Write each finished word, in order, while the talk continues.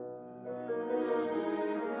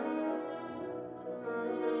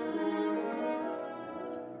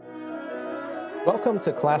Welcome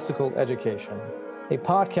to Classical Education, a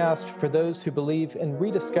podcast for those who believe in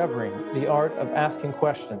rediscovering the art of asking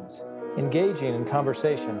questions, engaging in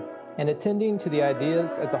conversation, and attending to the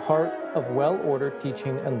ideas at the heart of well-ordered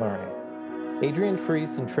teaching and learning. Adrian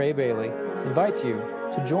Freese and Trey Bailey invite you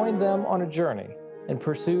to join them on a journey in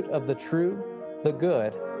pursuit of the true, the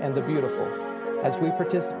good, and the beautiful, as we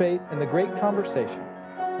participate in the great conversation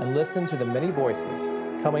and listen to the many voices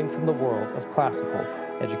coming from the world of classical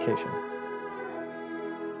education.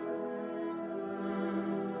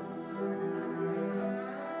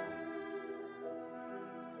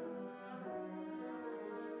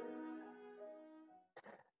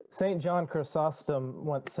 St. John Chrysostom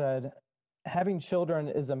once said, "Having children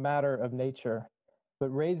is a matter of nature, but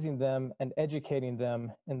raising them and educating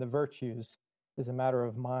them in the virtues is a matter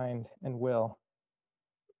of mind and will."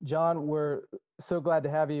 John, we're so glad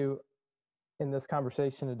to have you in this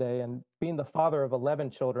conversation today. And being the father of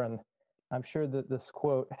 11 children, I'm sure that this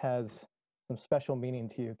quote has some special meaning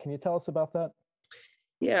to you. Can you tell us about that?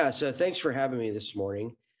 Yeah, so thanks for having me this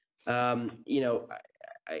morning.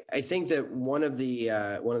 I think that one of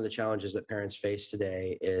the challenges that parents face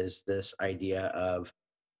today is this idea of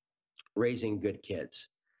raising good kids.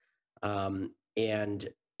 And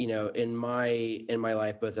in my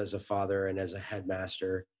life, both as a father and as a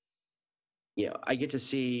headmaster, I get to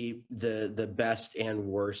see the best and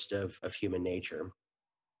worst of human nature.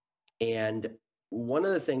 And one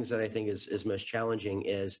of the things that I think is most challenging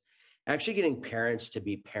is actually getting parents to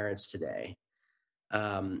be parents today.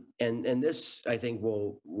 And this, I think,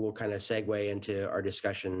 will kind of segue into our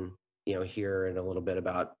discussion, here in a little bit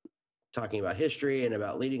about talking about history and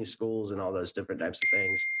about leading schools and all those different types of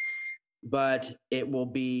things. But it will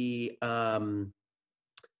be,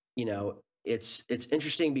 it's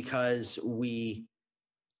interesting because we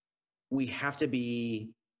have to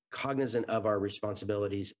be cognizant of our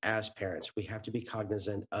responsibilities as parents. We have to be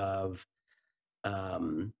cognizant of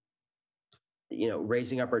um,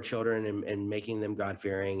 raising up our children and making them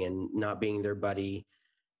God-fearing and not being their buddy.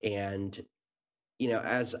 And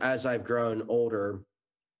as I've grown older,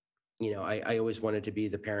 I always wanted to be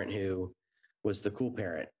the parent who was the cool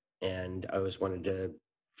parent, and I always wanted to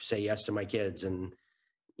say yes to my kids. And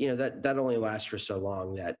that only lasts for so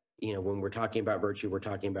long. That when we're talking about virtue, we're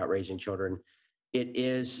talking about raising children. It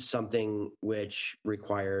is something which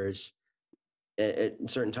requires, at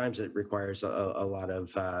certain times, it requires a lot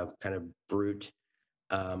of kind of brute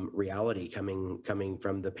reality coming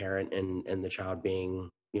from the parent, and the child being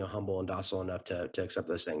humble and docile enough to accept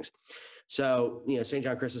those things. So St.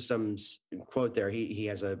 John Chrysostom's quote there, he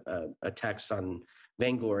has a text on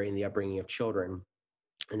vainglory and the upbringing of children,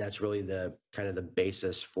 and that's really the kind of the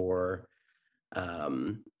basis for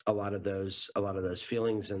a lot of those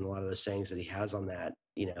feelings and a lot of those sayings that he has on that.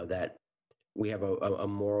 That we have a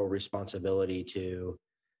moral responsibility to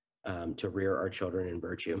rear our children in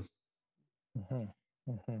virtue.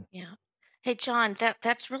 Mm-hmm. Mm-hmm. Yeah. Hey, John,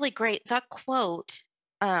 that's really great. That quote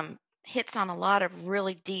hits on a lot of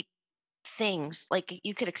really deep things. Like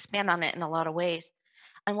you could expand on it in a lot of ways.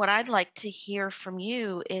 And what I'd like to hear from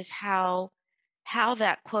you is how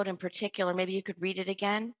that quote in particular, maybe you could read it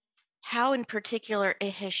again, how in particular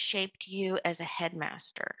it has shaped you as a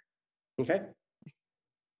headmaster. Okay.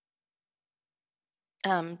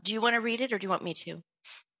 Do you want to read it or do you want me to?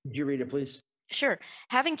 Would you read it, please? Sure.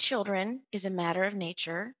 Having children is a matter of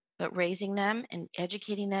nature, but raising them and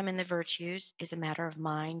educating them in the virtues is a matter of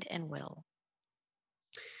mind and will.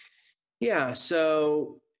 Yeah.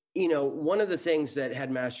 So, one of the things that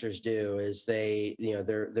headmasters do is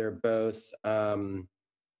they're both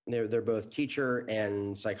they're both teacher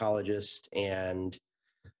and psychologist, and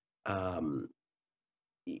um,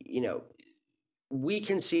 you know, we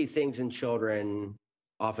can see things in children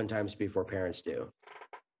oftentimes before parents do,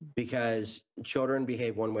 because children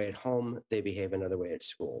behave one way at home, they behave another way at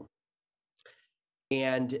school.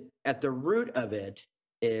 And at the root of it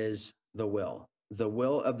is the will. The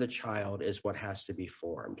will of the child is what has to be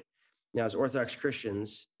formed. Now, as Orthodox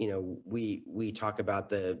Christians, we talk about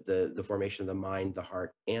the formation of the mind, the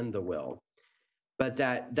heart, and the will. But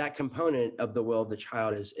that component of the will of the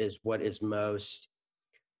child is what is most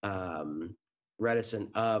reticent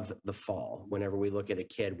of the fall. Whenever we look at a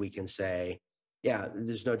kid, we can say, yeah,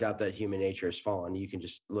 there's no doubt that human nature has fallen. You can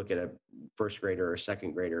just look at a first grader or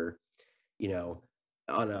second grader, you know,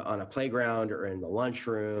 on a playground or in the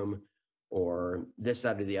lunchroom or this,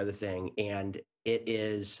 that, or the other thing. And it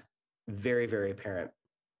is very, very apparent.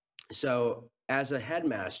 So as a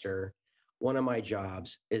headmaster, one of my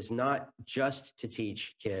jobs is not just to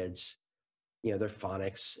teach kids, their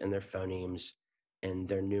phonics and their phonemes and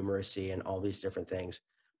their numeracy and all these different things,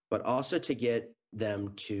 but also to get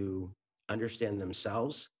them to understand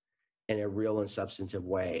themselves in a real and substantive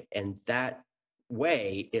way. And that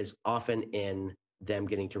way is often in them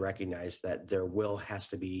getting to recognize that their will has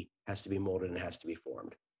to be molded and has to be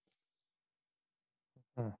formed.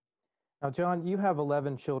 Hmm. Now, John, you have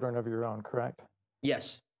 11 children of your own, correct?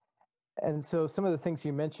 Yes. And so some of the things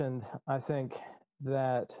you mentioned, I think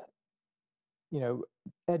that, you know,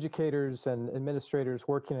 educators and administrators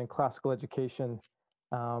working in classical education,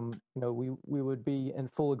 we would be in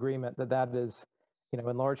full agreement that that is,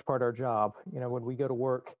 in large part our job. When we go to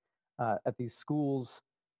work at these schools,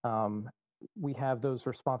 we have those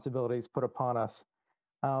responsibilities put upon us.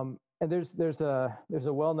 And there's a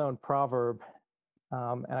well-known proverb,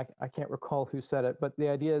 and I can't recall who said it, but the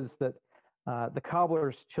idea is that the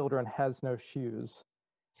cobbler's children has no shoes.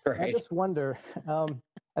 I Right. just wonder,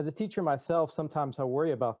 as a teacher myself, sometimes I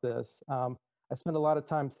worry about this. I spend a lot of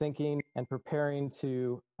time thinking and preparing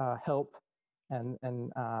to help and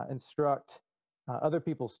instruct other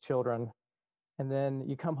people's children, and then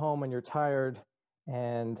you come home and you're tired,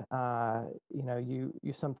 and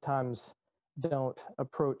you sometimes don't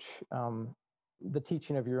approach the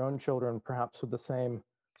teaching of your own children perhaps with the same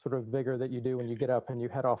sort of vigor that you do when you get up and you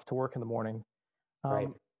head off to work in the morning. Right.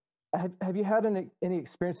 Um, have you had any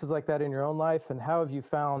experiences like that in your own life, and how have you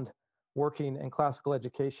found working in classical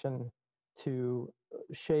education to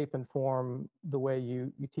shape and form the way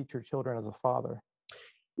you teach your children as a father?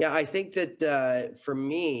 Yeah, I think that for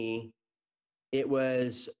me, it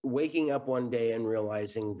was waking up one day and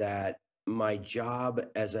realizing that my job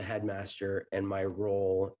as a headmaster and my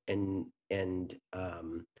role and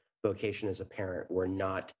vocation as a parent were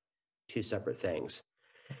not two separate things.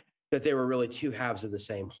 That they were really two halves of the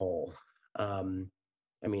same whole. Um,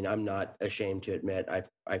 I mean, I'm not ashamed to admit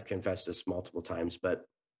I've confessed this multiple times, but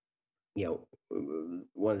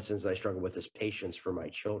one of the things I struggle with is patience for my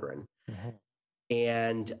children. Mhm.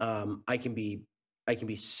 And I can be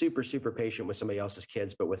super super patient with somebody else's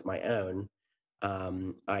kids, but with my own,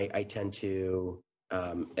 I tend to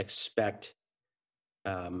expect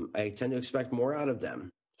more out of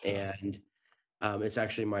them. And it's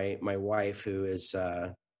actually my wife who is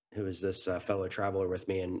this fellow traveler with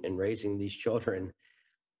me in raising these children,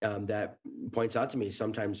 that points out to me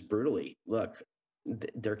sometimes brutally, look,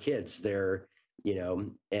 they're kids,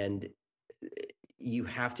 and you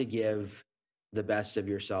have to give the best of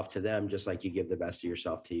yourself to them, just like you give the best of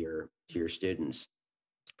yourself to your students.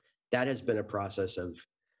 That has been a process of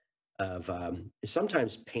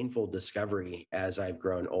sometimes painful discovery as I've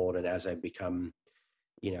grown old and as I've become,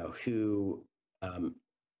 you know, um,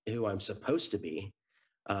 who I'm supposed to be.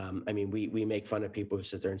 I mean, we make fun of people who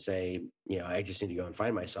sit there and say, I just need to go and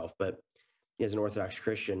find myself. But as an Orthodox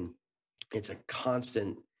Christian, it's a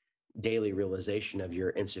constant daily realization of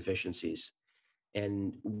your insufficiencies,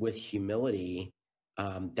 and with humility,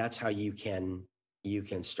 that's how you can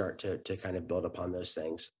start to kind of build upon those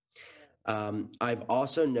things. I've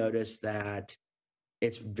also noticed that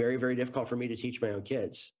it's very very difficult for me to teach my own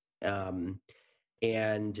kids, um,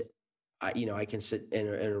 and I can sit in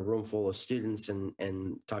a room full of students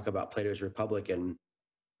and talk about Plato's Republic, and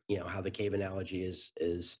how the cave analogy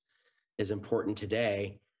is important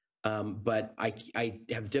today. But I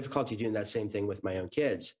have difficulty doing that same thing with my own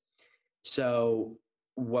kids. So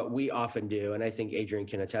what we often do, and I think Adrian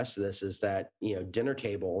can attest to this, is that dinner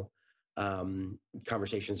table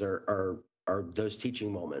conversations are those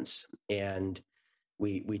teaching moments, and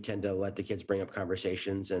we tend to let the kids bring up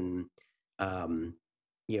conversations and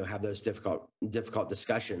have those difficult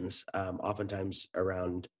discussions, oftentimes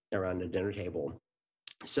around a dinner table.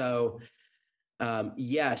 So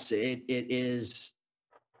yes, it is.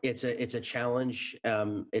 It's a challenge.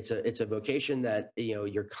 It's a vocation that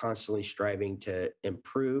you're constantly striving to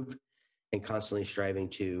improve and constantly striving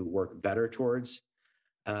to work better towards.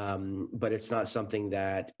 But it's not something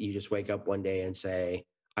that you just wake up one day and say,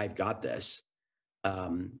 "I've got this,"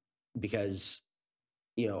 because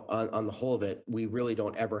on the whole of it, we really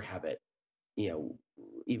don't ever have it.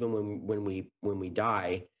 Even when we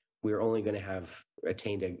die, we're only going to have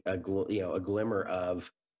attained a glimmer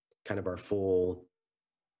of kind of our full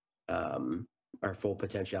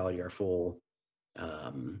potentiality, our full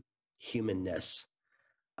humanness.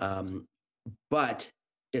 Um, but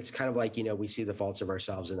it's kind of like, we see the faults of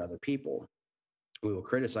ourselves in other people. We will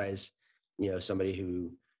criticize, somebody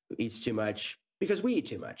who eats too much because we eat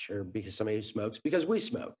too much, or because somebody who smokes because we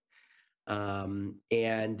smoke. And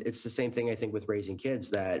it's the same thing, I think, with raising kids,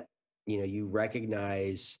 that, you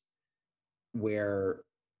recognize where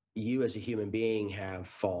you as a human being have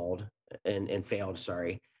failed,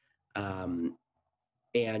 sorry. Um,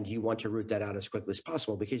 and you want to root that out as quickly as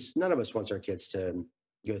possible, because none of us wants our kids to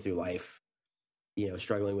go through life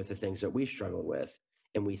struggling with the things that we struggle with.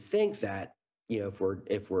 And we think that, if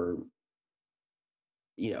we're,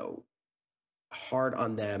 hard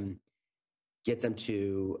on them, get them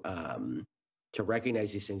to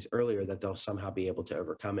recognize these things earlier, that they'll somehow be able to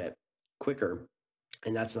overcome it quicker.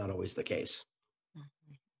 And that's not always the case.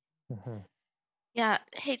 Mm-hmm. Yeah.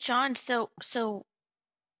 Hey, John. So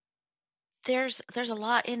there's a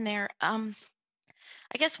lot in there. I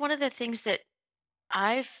guess one of the things that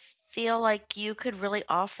I feel like you could really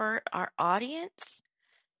offer our audience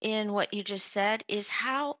in what you just said is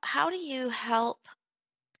how do you help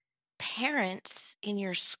parents in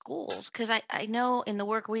your schools? Because I know in the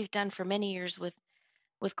work we've done for many years with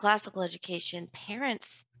classical education,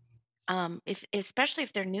 parents, if especially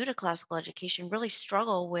if they're new to classical education, really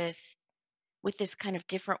struggle with this kind of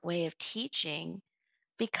different way of teaching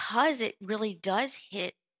because it really does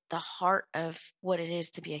hit the heart of what it is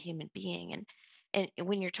to be a human being. And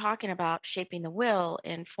when you're talking about shaping the will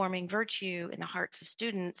and forming virtue in the hearts of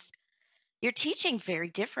students, you're teaching very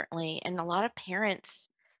differently. And a lot of parents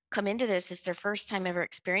come into this as their first time ever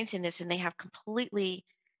experiencing this, and they have completely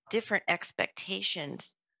different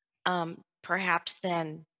expectations, perhaps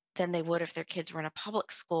than they would if their kids were in a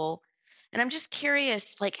public school. And I'm just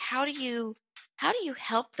curious, like, how do you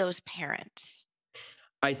help those parents?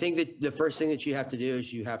 I think that the first thing that you have to do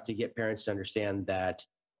is you have to get parents to understand that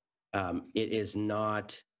it's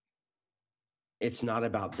not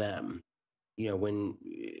about them. When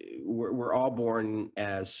we're all born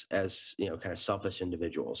as kind of selfish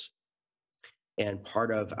individuals, and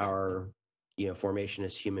part of our formation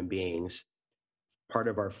as human beings, part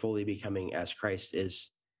of our fully becoming as Christ,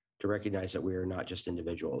 is to recognize that we are not just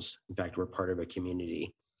individuals. In fact, we're part of a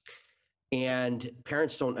community. And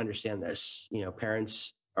parents don't understand this.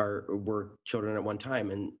 Parents were children at one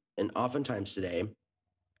time, and oftentimes today,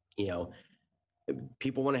 you know,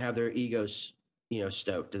 people want to have their egos,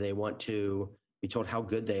 stoked. They want to be told how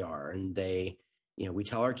good they are, and we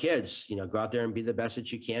tell our kids, go out there and be the best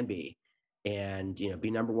that you can be, and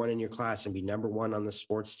be number one in your class and be number one on the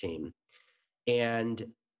sports team. And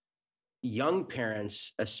young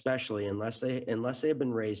parents, especially, unless they have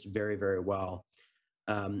been raised very, very well,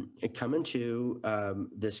 come into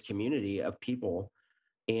this community of people,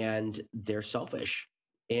 and they're selfish.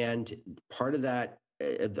 And part of that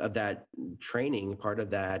training, part of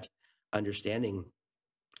that understanding,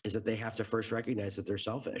 is that they have to first recognize that they're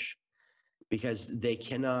selfish, because they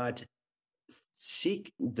cannot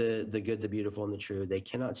seek the good, the beautiful, and the true. They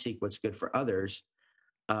cannot seek what's good for others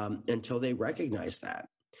until they recognize that.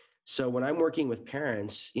 So when I'm working with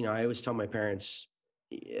parents, I always tell my parents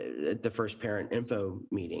at the first parent info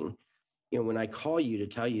meeting, when I call you to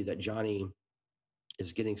tell you that Johnny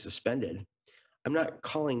is getting suspended, I'm not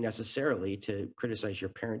calling necessarily to criticize your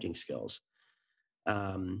parenting skills,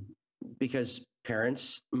 um, because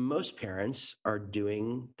most parents are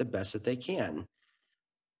doing the best that they can.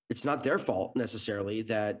 It's not their fault necessarily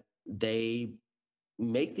that they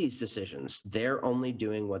make these decisions. They're only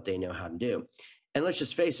doing what they know how to do. And let's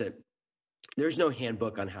just face it, there's no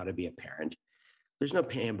handbook on how to be a parent. There's no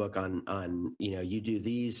handbook on you do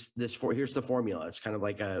here's the formula. It's kind of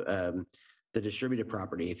like the distributed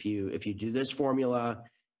property. If you do this formula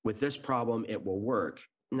with this problem, it will work.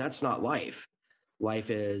 And that's not life. Life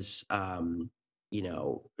is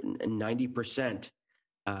 90%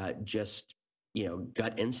 just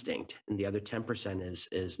gut instinct, and the other 10%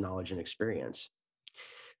 is knowledge and experience.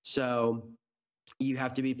 So you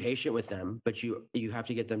have to be patient with them, but you have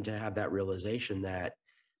to get them to have that realization that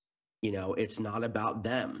it's not about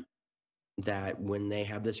them, that when they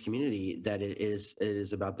have this community, that it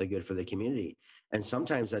is about the good for the community. And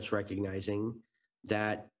sometimes that's recognizing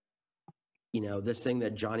that this thing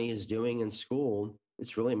that Johnny is doing in school,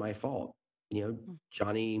 it's really my fault.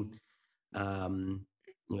 Johnny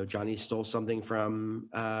Johnny stole something from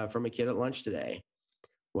a kid at lunch today.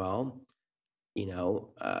 Well,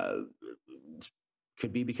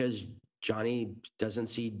 could be because Johnny doesn't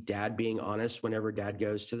see dad being honest whenever dad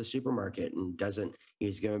goes to the supermarket, and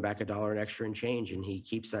he's giving back $1 extra in change, and he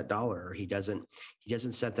keeps that dollar, or he doesn't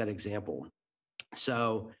set that example.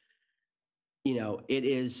 So,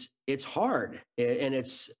 it's hard. And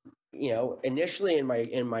it's, initially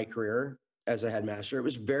in my career as a headmaster, it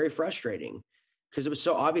was very frustrating because it was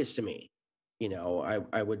so obvious to me.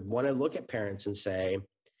 I would want to look at parents and say,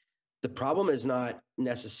 the problem is not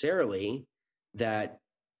necessarily that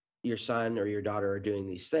your son or your daughter are doing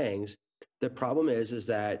these things. The problem is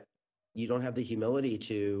that you don't have the humility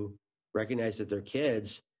to recognize that they're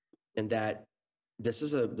kids, and that this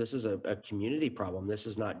is a community problem. This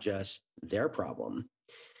is not just their problem.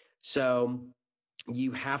 So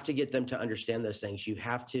you have to get them to understand those things. You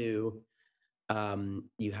have to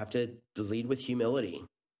You have to lead with humility.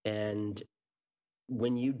 And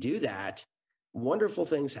when you do that, wonderful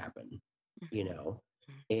things happen, you know,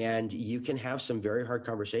 and you can have some very hard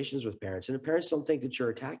conversations with parents. And if parents don't think that you're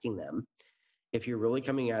attacking them, if you're really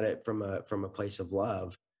coming at it from a place of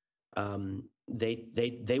love,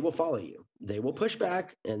 they will follow you. They will push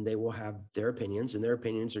back, and they will have their opinions, and their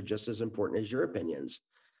opinions are just as important as your opinions.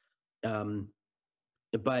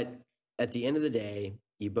 But at the end of the day,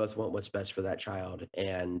 you both want what's best for that child.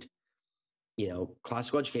 And, you know,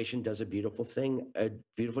 classical education does a beautiful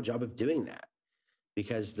job of doing that,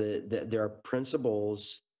 because there are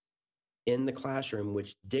principles in the classroom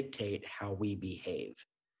which dictate how we behave.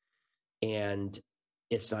 And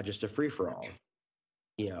it's not just a free-for-all.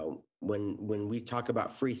 You know, when we talk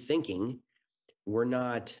about free thinking, we're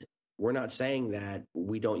not saying that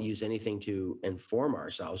we don't use anything to inform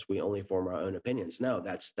ourselves. We only form our own opinions. No,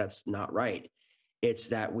 that's not right. It's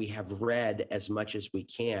that we have read as much as we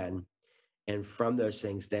can, and from those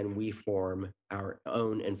things, then we form our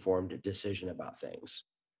own informed decision about things.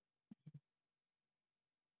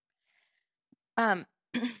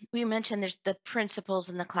 We mentioned there's the principles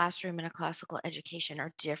in the classroom in a classical education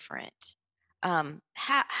are different.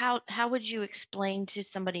 How would you explain to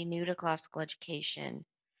somebody new to classical education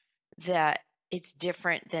that it's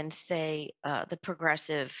different than, say, the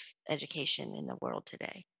progressive education in the world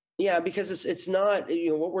today? Yeah, because it's not, you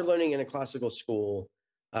know, what we're learning in a classical school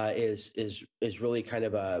is really kind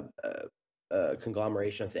of a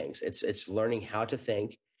conglomeration of things. It's learning how to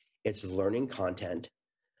think, it's learning content,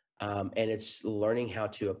 and it's learning how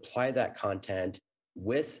to apply that content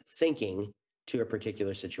with thinking to a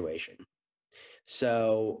particular situation.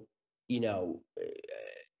 So, you know,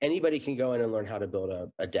 anybody can go in and learn how to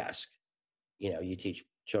build a desk. You know, you teach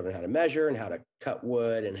children how to measure and how to cut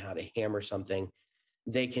wood and how to hammer something.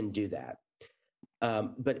 They can do that.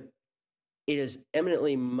 But it is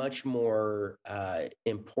eminently much more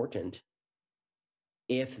important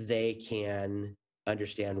if they can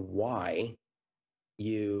understand why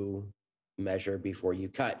you measure before you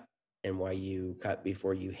cut, and why you cut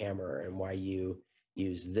before you hammer, and why you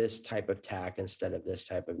use this type of tack instead of this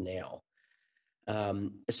type of nail.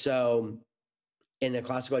 So in a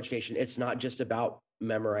classical education, it's not just about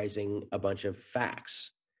memorizing a bunch of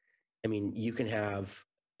facts. I mean, you can have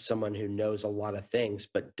someone who knows a lot of things,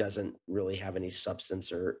 but doesn't really have any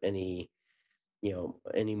substance or any, you know,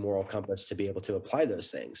 any moral compass to be able to apply those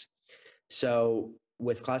things. So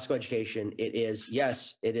with classical education, it is,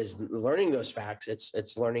 yes, it is learning those facts.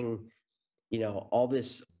 It's learning, you know, all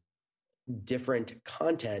this different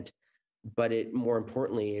content, but more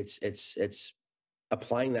importantly, it's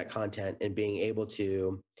applying that content and being able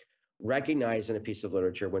to recognize in a piece of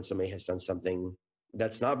literature when somebody has done something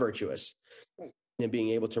that's not virtuous, and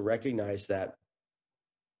being able to recognize that,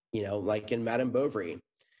 you know, like in Madame Bovary,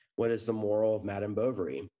 what is the moral of Madame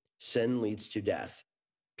Bovary? Sin leads to death,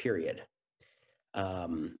 period.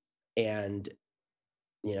 And,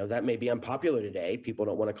 you know, that may be unpopular today. People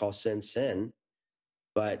don't want to call sin,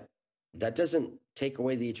 but that doesn't take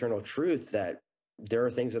away the eternal truth that there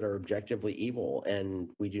are things that are objectively evil, and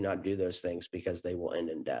we do not do those things because they will end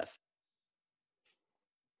in death.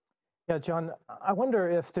 Yeah, John, I wonder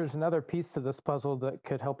if there's another piece to this puzzle that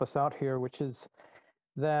could help us out here, which is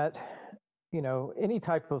that, you know, any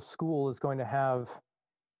type of school is going to have,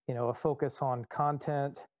 you know, a focus on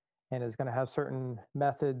content, and is going to have certain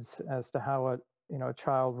methods as to how a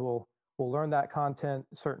child will learn that content,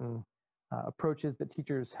 certain approaches that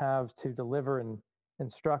teachers have to deliver and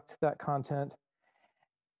instruct that content.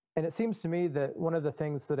 And it seems to me that one of the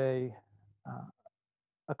things that a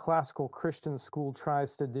classical Christian school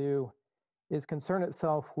tries to do is concern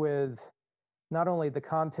itself with not only the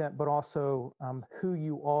content, but also who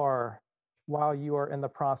you are while you are in the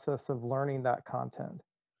process of learning that content,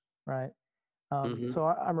 right? So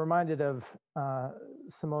I'm reminded of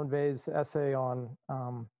Simone Weil's essay on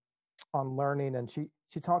learning, and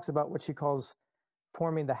she talks about what she calls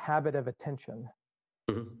forming the habit of attention.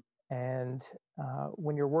 Mm-hmm. And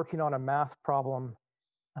when you're working on a math problem,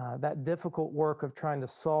 that difficult work of trying to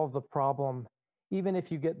solve the problem, even if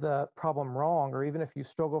you get the problem wrong, or even if you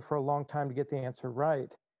struggle for a long time to get the answer right,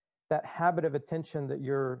 that habit of attention that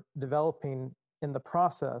you're developing in the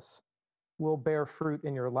process will bear fruit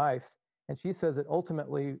in your life. And she says it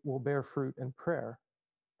ultimately will bear fruit in prayer.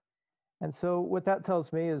 And so what that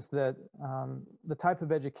tells me is that the type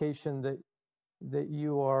of education that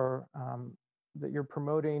you're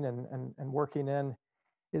promoting and working in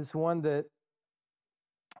is one that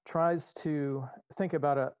tries to think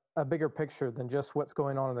about a bigger picture than just what's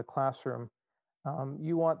going on in the classroom.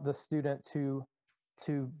 You want the student to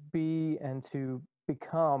be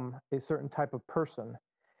become a certain type of person.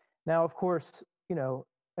 Now, of course,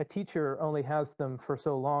 a teacher only has them for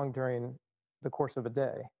so long during the course of a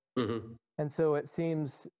day. Mm-hmm. And so it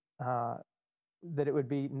seems uh, that it would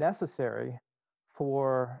be necessary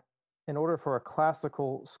in order for a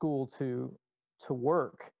classical school to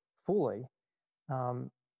work fully,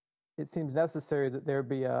 um, it seems necessary that there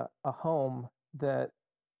be a home that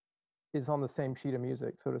is on the same sheet of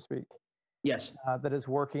music, so to speak, Yes. that is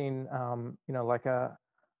working, like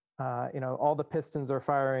all the pistons are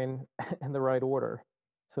firing in the right order,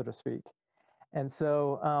 so to speak. And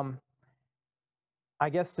so I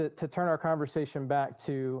guess to turn our conversation back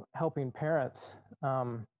to helping parents,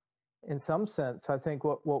 in some sense, I think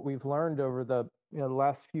what we've learned over the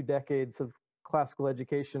last few decades of classical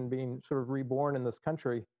education being sort of reborn in this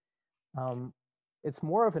country, um, it's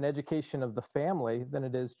more of an education of the family than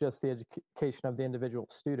it is just the education of the individual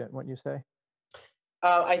student, wouldn't you say?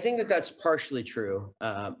 I think that that's partially true.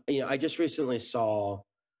 I just recently saw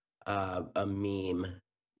a meme,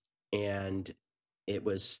 and it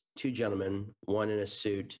was two gentlemen, one in a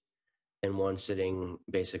suit and one sitting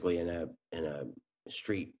basically in a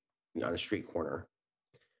street on a street corner.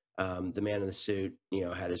 The man in the suit,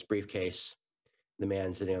 had his briefcase. The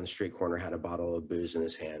man sitting on the street corner had a bottle of booze in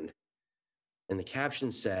his hand, and the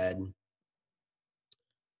caption said,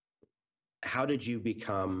 "How did you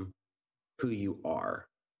become who you are?"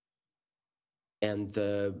 And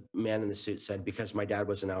the man in the suit said, "Because my dad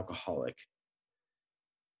was an alcoholic."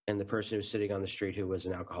 And the person who was sitting on the street who was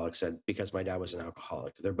an alcoholic said, "Because my dad was an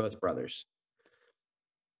alcoholic." They're both brothers.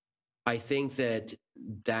 I think that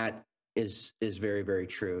that is very, very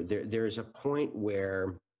true. There is a point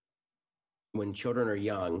where when children are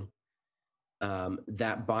young,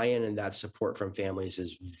 that buy-in and that support from families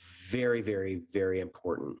is very, very, very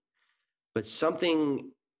important. But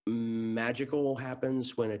something magical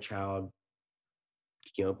happens when a child,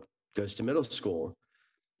 goes to middle school,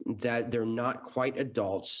 that they're not quite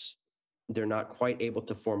adults. They're not quite able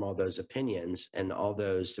to form all those opinions and all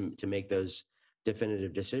those to make those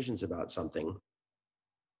definitive decisions about something.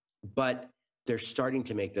 But they're starting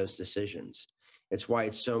to make those decisions. It's why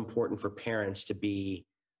it's so important for parents to be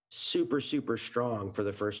super, super strong for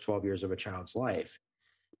the first 12 years of a child's life,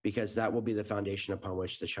 because that will be the foundation upon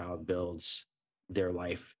which the child builds their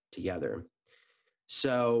life together.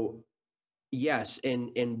 So, yes,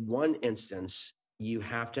 in one instance, you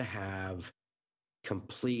have to have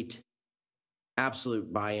complete,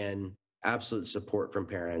 absolute buy-in, absolute support from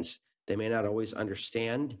parents. They may not always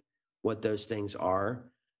understand what those things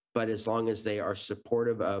are, but as long as they are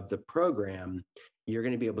supportive of the program, you're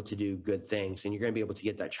going to be able to do good things, and you're going to be able to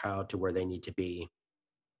get that child to where they need to be,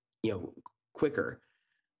 quicker.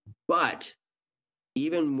 But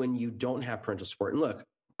even when you don't have parental support, and look,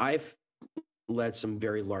 I've led some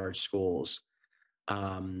very large schools.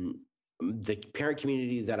 The parent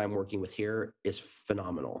community that I'm working with here is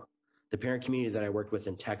phenomenal. The parent community that I worked with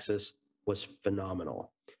in Texas was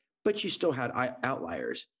phenomenal. But you still had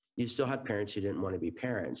outliers. You still had parents who didn't want to be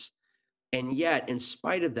parents. And yet, in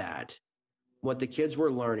spite of that, what the kids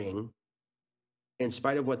were learning, in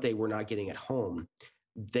spite of what they were not getting at home,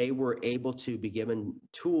 they were able to be given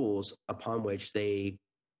tools upon which they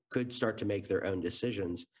could start to make their own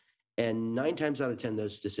decisions. And 9 times out of 10,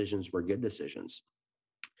 those decisions were good decisions.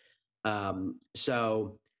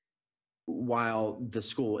 So while the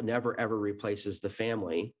school never, ever replaces the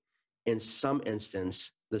family, in some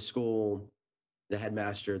instance, the school, the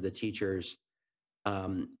headmaster, the teachers,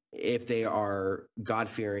 if they are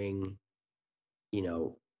God-fearing,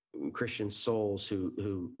 Christian souls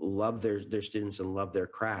who love their students and love their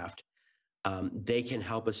craft, they can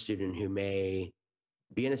help a student who may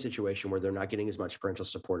be in a situation where they're not getting as much parental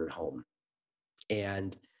support at home.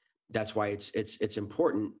 And that's why it's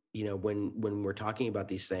important, when we're talking about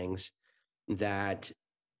these things, that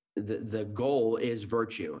the goal is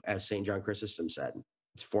virtue, as St. John Chrysostom said.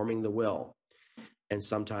 It's forming the will. And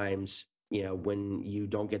sometimes, when you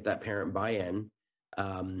don't get that parent buy-in,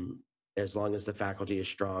 as long as the faculty is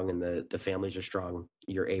strong and the families are strong,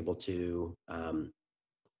 you're able to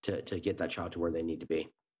get that child to where they need to be.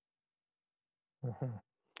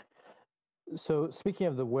 Mm-hmm. So speaking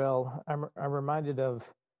of the will, I'm reminded of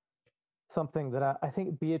something that I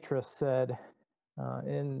think Beatrice said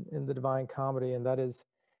in the Divine Comedy, and that is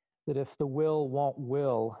that if the will won't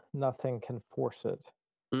will, nothing can force it.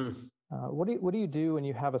 Mm. What do you do when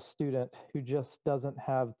you have a student who just doesn't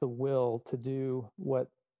have the will to do what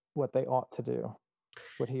they ought to do,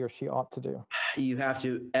 what he or she ought to do? You have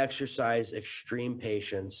to exercise extreme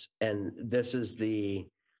patience, and this is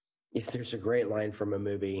if there's a great line from a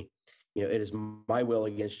movie, it is my will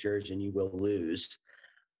against yours and you will lose.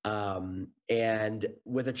 And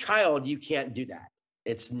with a child, you can't do that.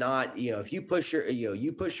 It's not, if you push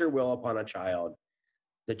you push your will upon a child,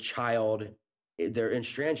 the child, they're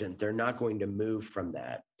intransigent. They're not going to move from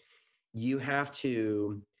that. You have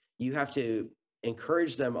to,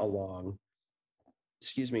 encourage them along,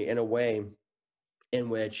 in a way in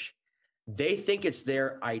which they think it's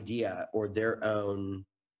their idea or their own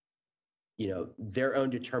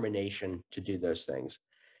determination to do those things.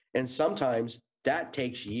 And sometimes that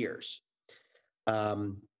takes years. I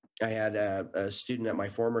had a student at my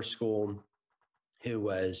former school who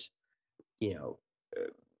was, you know,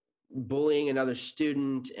 bullying another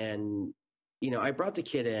student. And, I brought the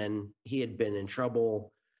kid in, he had been in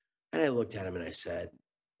trouble. And I looked at him and I said,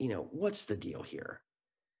 what's the deal here?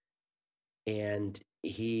 And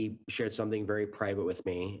he shared something very private with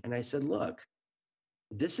me. And I said, look,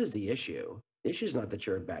 this is the issue. The issue is not that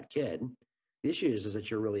you're a bad kid. The issue is that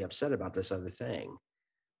you're really upset about this other thing.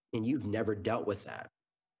 And you've never dealt with that.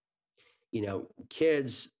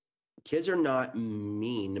 Kids are not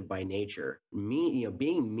mean by nature.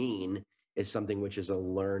 Being mean is something which is a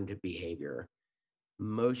learned behavior.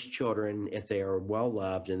 Most children, if they are well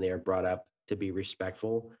loved and they are brought up to be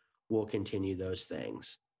respectful, will continue those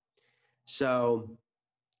things. So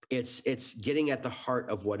it's getting at the heart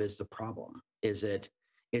of what is the problem. Is it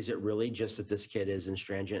really just that this kid is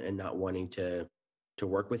intransigent and not wanting to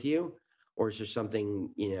work with you? Or is there something,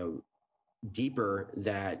 deeper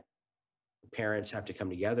that parents have to come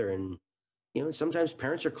together? And, sometimes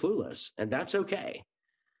parents are clueless, and that's okay.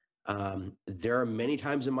 There are many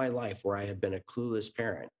times in my life where I have been a clueless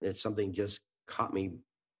parent. It's something just caught me,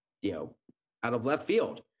 out of left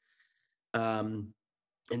field.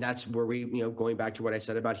 And that's where we, going back to what I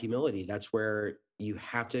said about humility, that's where you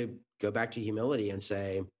have to go back to humility and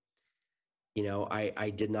say,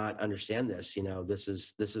 I did not understand this,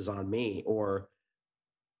 this is on me, or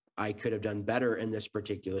I could have done better in this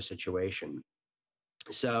particular situation.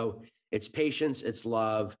 So it's patience, it's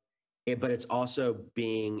love, but it's also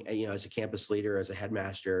being, as a campus leader, as a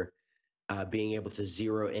headmaster, being able to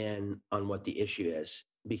zero in on what the issue is.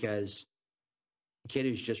 Because a kid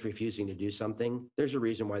who's just refusing to do something, there's a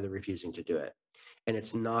reason why they're refusing to do it. And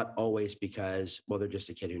it's not always because, well, they're just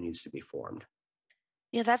a kid who needs to be formed.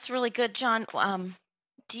 Yeah, that's really good, John.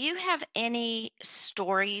 Do you have any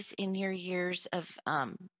stories in your years of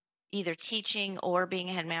either teaching or being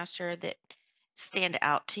a headmaster that stand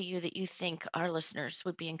out to you that you think our listeners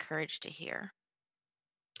would be encouraged to hear?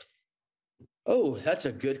 Oh, that's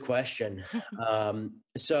a good question.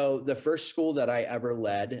 So the first school that I ever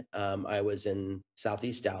led, I was in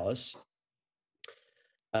Southeast Dallas.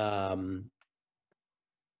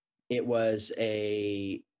 It was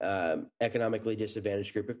a economically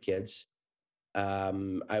disadvantaged group of kids.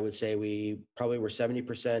 I would say we probably were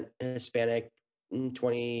 70% Hispanic,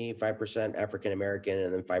 25% African American,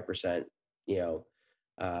 and then 5%,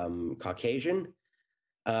 Caucasian.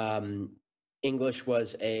 English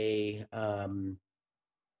was it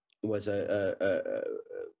was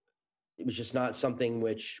just not something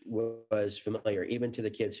which was familiar, even to the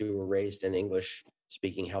kids who were raised in English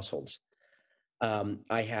speaking households.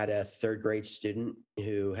 I had a third grade student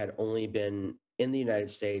who had only been in the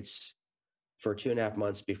United States for 2.5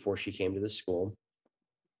 months before she came to the school.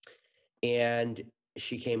 And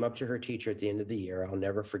she came up to her teacher at the end of the year. I'll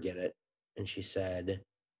never forget it. And she said,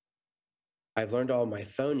 I've learned all my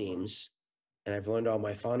phonemes and I've learned all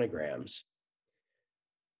my phonograms.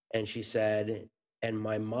 And she said, and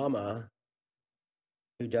my mama,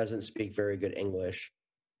 who doesn't speak very good English,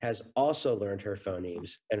 has also learned her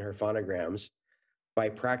phonemes and her phonograms by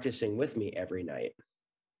practicing with me every night.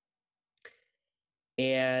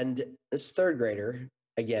 And this third grader,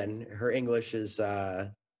 again, her English is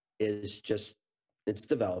just, it's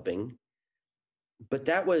developing. But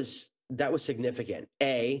that was significant.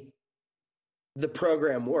 A, the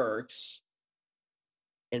program works,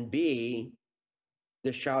 and B,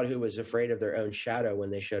 this child who was afraid of their own shadow when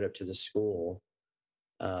they showed up to the school,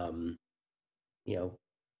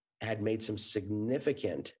 had made some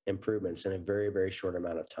significant improvements in a very, very short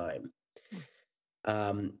amount of time.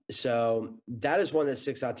 So that is one that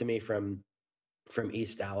sticks out to me from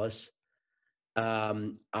East Dallas.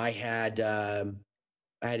 I had a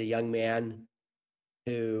young man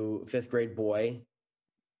who, fifth grade boy,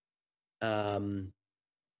 got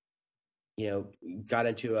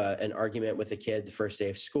into an argument with a kid the first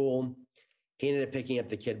day of school. He ended up picking up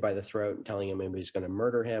the kid by the throat and telling him he was going to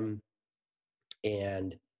murder him.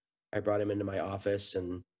 And I brought him into my office,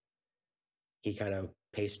 and he kind of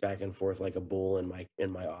paced back and forth like a bull in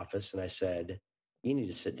my office. And I said, you need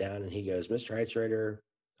to sit down. And he goes, Mr. Heitzenrater,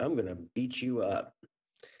 I'm going to beat you up.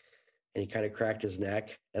 and he kind of cracked his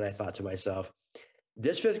neck. And I thought to myself,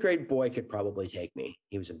 this fifth grade boy could probably take me.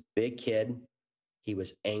 He was a big kid. He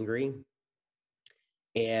was angry.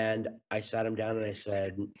 And I sat him down and I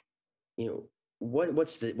said,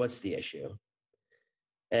 what's the issue?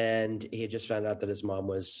 And he had just found out that his mom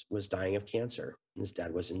was dying of cancer. And his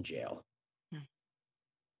dad was in jail.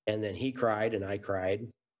 And then he cried and I cried.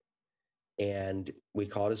 And we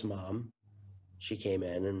called his mom. She came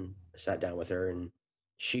in and sat down with her, and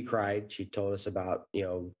she cried. She told us about,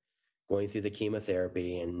 going through the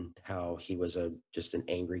chemotherapy and how he was just an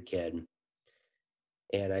angry kid.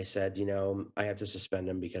 And I said, I have to suspend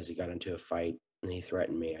him because he got into a fight and he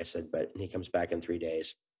threatened me. I said, but he comes back in 3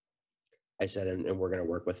 days. I said, and we're going to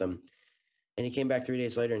work with him. And he came back 3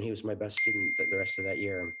 days later, and he was my best student the rest of that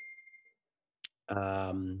year.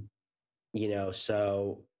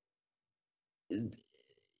 So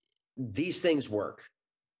these things work.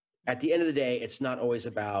 At the end of the day, it's not always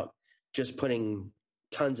about just putting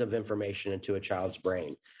tons of information into a child's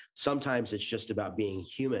brain. Sometimes it's just about being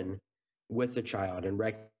human with the child and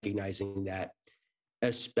recognizing that,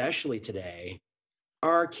 especially today,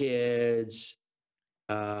 our kids,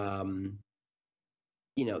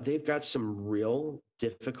 they've got some real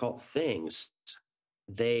difficult things.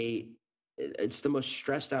 It's the most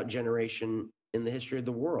stressed out generation in the history of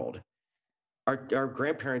the world. Our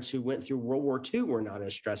grandparents who went through World War II were not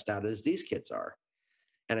as stressed out as these kids are.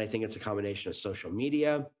 And I think it's a combination of social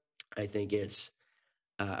media. I think it's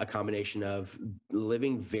a combination of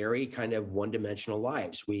living very kind of one-dimensional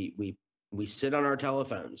lives. We sit on our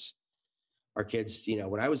telephones. Our kids,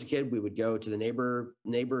 when I was a kid, we would go to the neighbor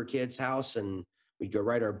kid's house and we'd go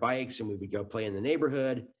ride our bikes and we would go play in the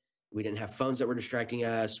neighborhood. We didn't have phones that were distracting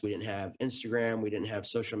us. We didn't have Instagram. We didn't have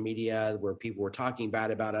social media where people were talking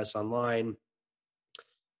bad about us online.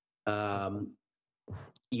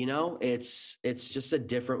 It's just a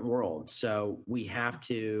different world. So we have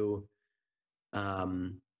to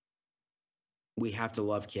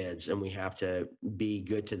love kids, and we have to be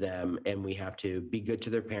good to them, and we have to be good to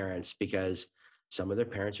their parents, because some of their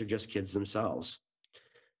parents are just kids themselves.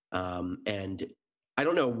 And I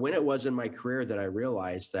don't know when it was in my career that I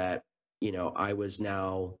realized that, I was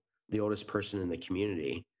now the oldest person in the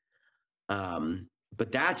community.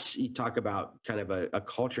 But you talk about kind of a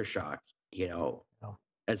culture shock,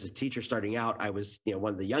 as a teacher starting out, I was,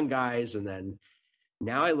 one of the young guys. And then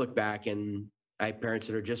now I look back and I have parents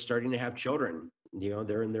that are just starting to have children,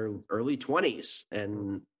 they're in their early 20s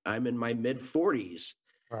and I'm in my mid 40s.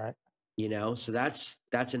 Right. So that's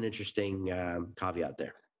an interesting caveat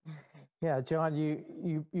there. Yeah, John,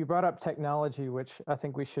 you brought up technology, which I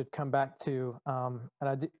think we should come back to.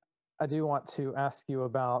 And I do want to ask you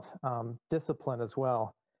about discipline as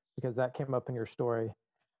well, because that came up in your story.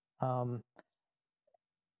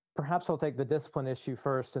 Perhaps I'll take the discipline issue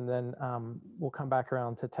first, and then we'll come back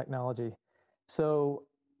around to technology. So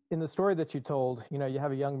in the story that you told, you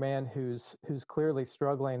have a young man who's clearly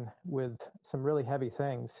struggling with some really heavy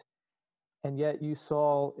things, and yet you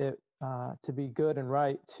saw it to be good and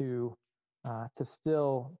right to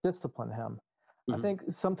still discipline him. Mm-hmm. I think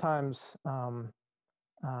sometimes,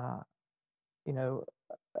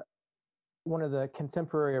 one of the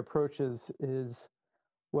contemporary approaches is,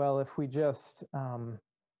 well, if we just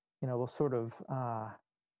we'll sort of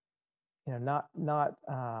not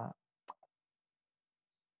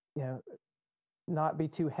be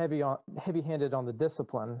too heavy-handed on the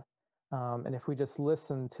discipline, and if we just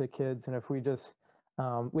listen to kids, and if we just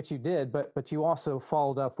which you did, but you also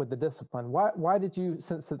followed up with the discipline. Why did you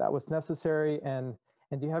sense that was necessary, and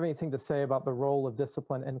do you have anything to say about the role of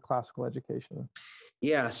discipline in classical education?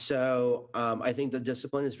 Yeah, so I think the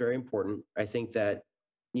discipline is very important. I think that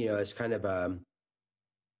it's kind of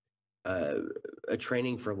a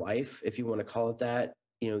training for life, if you want to call it that.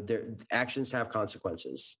 Their actions have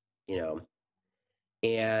consequences,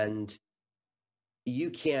 and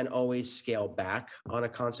you can always scale back on a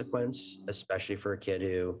consequence, especially for a kid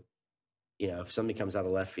who, if somebody comes out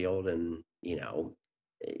of left field and,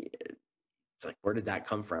 it's like, where did that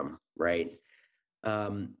come from? Right.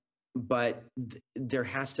 But there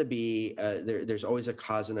has to be, there's always a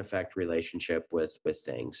cause and effect relationship with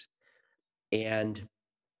things. And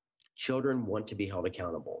children want to be held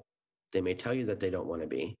accountable. They may tell you that they don't want to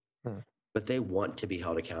be, but they want to be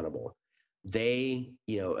held accountable. I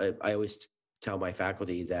always tell my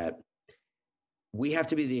faculty that we have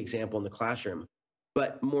to be the example in the classroom,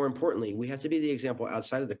 but more importantly, we have to be the example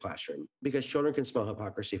outside of the classroom, because children can smell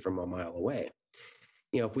hypocrisy from a mile away.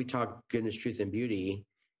 If we talk goodness, truth, and beauty,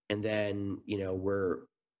 and then, we're,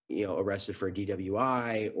 arrested for a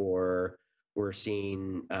DWI, or we're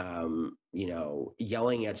seen,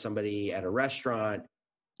 yelling at somebody at a restaurant,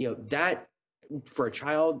 that for a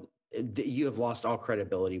child, you have lost all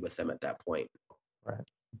credibility with them at that point. Right.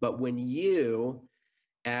 But when you,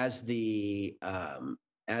 as the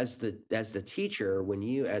teacher, when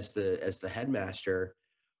you as the headmaster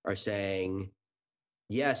are saying,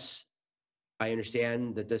 yes, I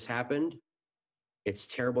understand that this happened. It's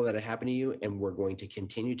terrible that it happened to you, and we're going to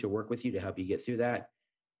continue to work with you to help you get through that.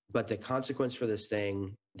 But the consequence for this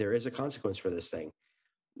thing, there is a consequence for this thing.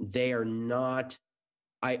 They are not,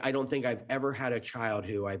 I don't think I've ever had a child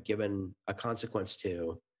who I've given a consequence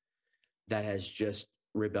to that has just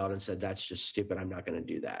rebelled and said, that's just stupid, I'm not going to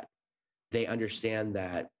do that. They understand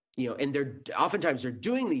that, and oftentimes they're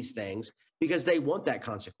doing these things because they want that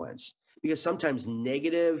consequence, because sometimes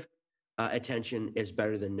negative attention is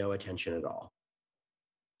better than no attention at all.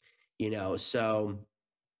 So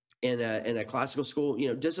in a classical school,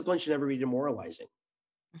 discipline should never be demoralizing.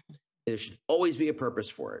 There should always be a purpose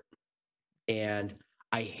for it. And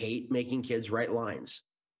I hate making kids write lines.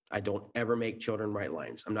 I don't ever make children write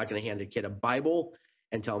lines. I'm not going to hand a kid a Bible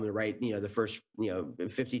and tell them to write, the first,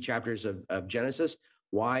 50 chapters of Genesis.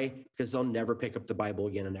 Why? Because they'll never pick up the Bible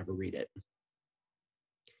again and never read it.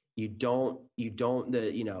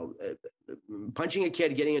 Punching a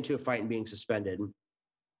kid, getting into a fight and being suspended,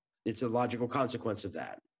 it's a logical consequence of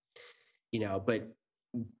that. But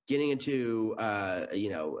getting into,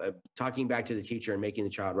 talking back to the teacher and making the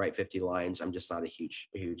child write 50 lines, I'm just not a huge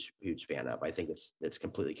fan of. I think it's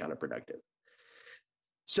completely counterproductive.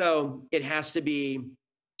 So it has to be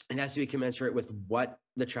commensurate with what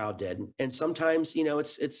the child did. And sometimes,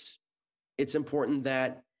 it's important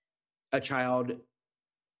that a child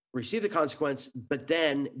receive the consequence, but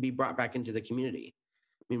then be brought back into the community.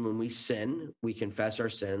 I mean, when we sin, we confess our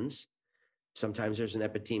sins. Sometimes there's an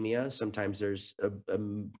epithemia. Sometimes there's a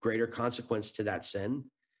greater consequence to that sin,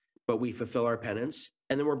 but we fulfill our penance,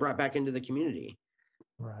 and then we're brought back into the community.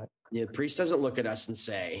 Right. The priest doesn't look at us and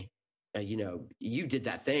say, you did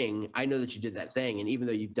that thing. I know that you did that thing. And even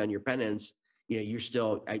though you've done your penance, you're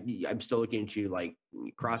still, I'm still looking at you like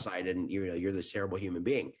cross-eyed and you're this terrible human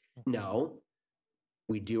being. No,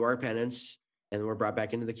 we do our penance and then we're brought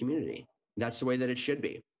back into the community. That's the way that it should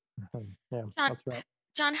be. Yeah, John, that's right.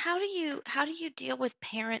 John, how do you deal with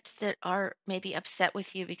parents that are maybe upset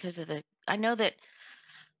with you because of I know that,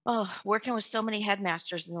 working with so many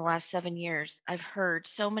headmasters in the last 7 years, I've heard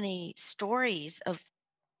so many stories of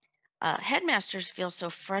headmasters feel so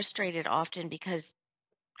frustrated often because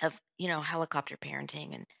of, helicopter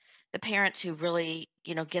parenting and the parents who really,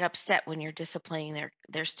 get upset when you're disciplining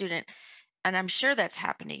their student. And I'm sure that's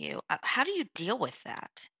happened to you. How do you deal with that?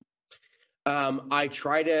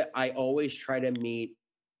 I always try to meet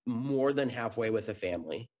more than halfway with a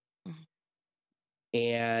family. Mhm.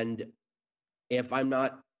 And if I'm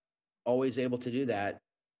not always able to do that,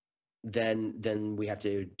 then we have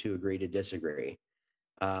to agree to disagree.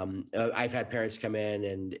 I've had parents come in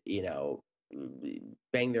and,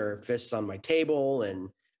 bang their fists on my table and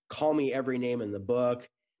call me every name in the book.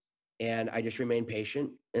 And I just remain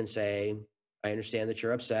patient and say, I understand that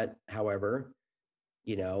you're upset. However,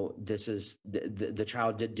 this is the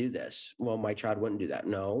child did do this. Well, my child wouldn't do that.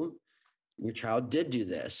 No, your child did do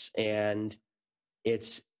this. And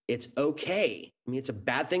it's okay. I mean, it's a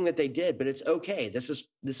bad thing that they did, but it's okay. This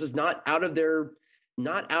is not out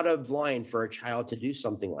of line for a child to do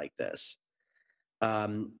something like this.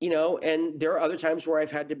 And there are other times where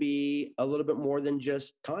I've had to be a little bit more than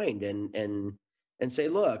just kind and say,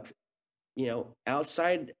 look,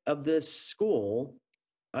 outside of this school,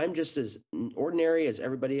 I'm just as ordinary as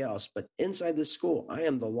everybody else, but inside this school, I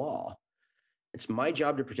am the law. It's my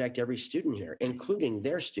job to protect every student here, including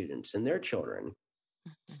their students and their children.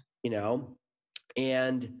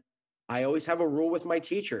 And I always have a rule with my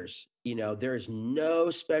teachers, there is no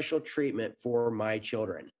special treatment for my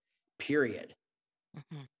children, period.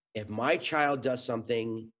 Mhm. If my child does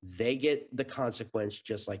something, they get the consequence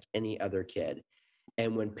just like any other kid.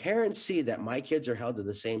 And when parents see that my kids are held to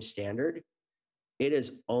the same standard, it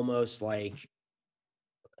is almost like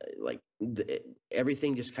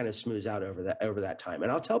everything just kind of smooths out over that time.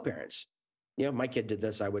 And I'll tell parents, my kid did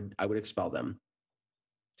this, I would expel them.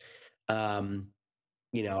 And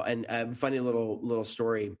a funny little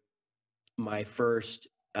story. My first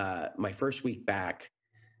week back,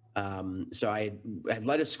 so I had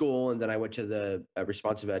led a school, and then I went to the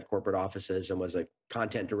responsive ed corporate offices and was a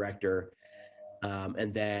content director.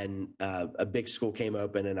 And then a big school came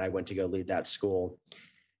open, and I went to go lead that school.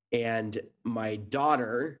 And my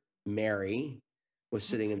daughter, Mary, was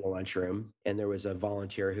sitting in the lunchroom, and there was a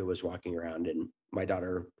volunteer who was walking around, and my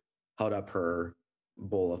daughter held up her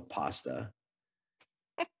bowl of pasta,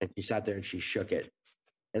 and she sat there and she shook it.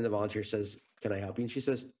 And the volunteer says, can I help you? And she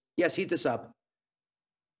says, yes, heat this up.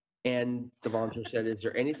 And the volunteer said, is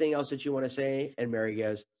there anything else that you want to say? And Mary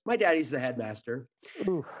goes, my daddy's the headmaster.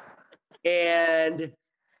 Ooh. And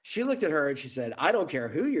she looked at her and she said, I don't care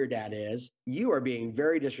who your dad is. You are being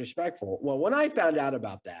very disrespectful. Well, when I found out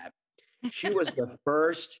about that, she was the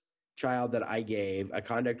first child that I gave a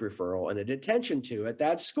conduct referral and a detention to at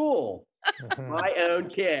that school. My own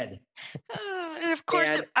kid. And of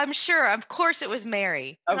course, And I'm sure, of course it was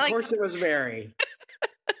Mary. of course it was Mary.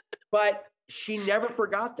 But she never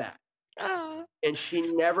forgot that. And she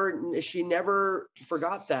never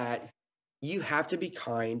forgot that you have to be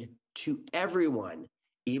kind to everyone,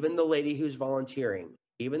 even the lady who's volunteering,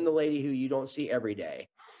 even the lady who you don't see every day.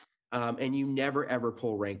 And you never, ever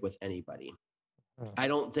pull rank with anybody. I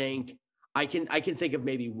don't think I can think of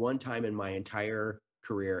maybe one time in my entire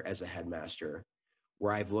career as a headmaster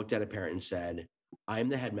where I've looked at a parent and said, I'm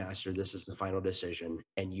the headmaster. This is the final decision,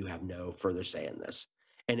 and you have no further say in this.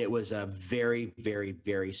 And it was a very, very,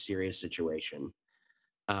 very serious situation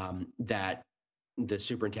that the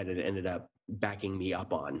superintendent ended up backing me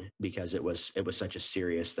up on because it was such a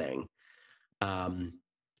serious thing. And,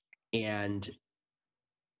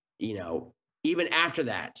 even after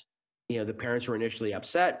that, the parents were initially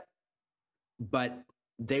upset, but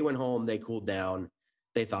they went home, they cooled down,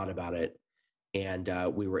 they thought about it, and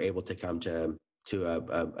we were able to come to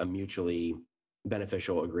a mutually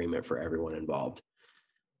beneficial agreement for everyone involved.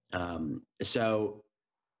 So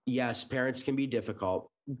yes, parents can be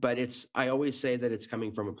difficult, but I always say that it's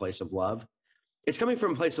coming from a place of love. It's coming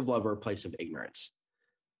from a place of love or a place of ignorance.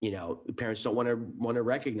 Parents don't want to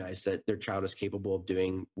recognize that their child is capable of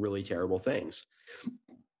doing really terrible things.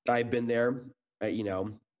 I've been there, that's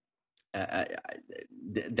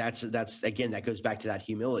again, that goes back to that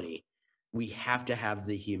humility. We have to have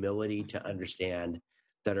the humility to understand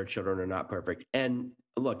that our children are not perfect. And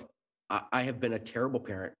look, I have been a terrible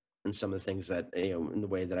parent in some of the things that, in the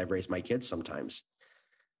way that I've raised my kids sometimes.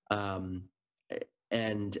 And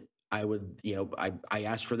I would, I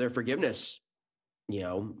asked for their forgiveness,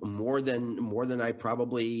 more than I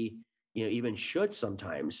probably, even should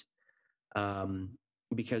sometimes,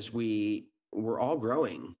 because we're all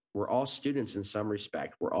growing. We're all students in some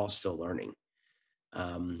respect. We're all still learning.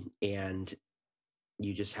 And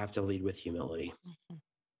you just have to lead with humility.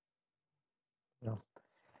 Yeah.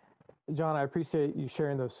 John, I appreciate you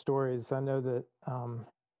sharing those stories. I know that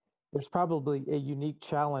there's probably a unique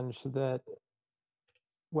challenge that,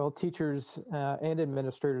 teachers and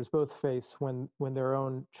administrators both face when their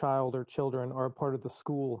own child or children are a part of the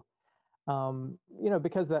school.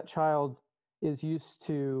 Because that child is used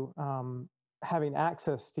to having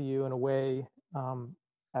access to you in a way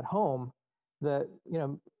at home that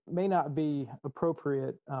may not be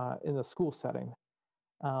appropriate in the school setting.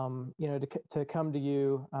 To come to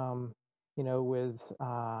you, with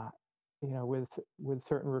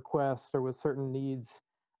certain requests or with certain needs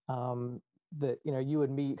that you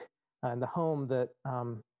would meet in the home. That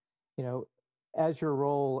as your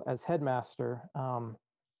role as headmaster,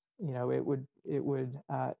 it would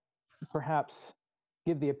perhaps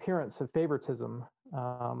give the appearance of favoritism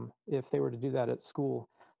if they were to do that at school.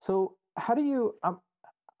 So how do you? I'm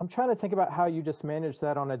trying to think about how you just manage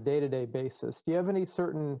that on a day-to-day basis. Do you have any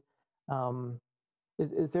certain?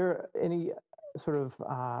 Is there any sort of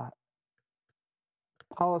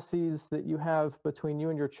policies that you have between you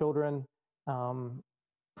and your children as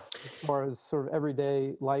far as sort of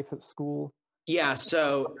everyday life at school? Yeah.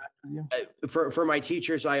 So for my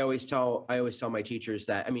teachers, I always tell my teachers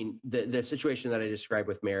that, the situation that I described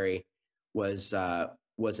with Mary was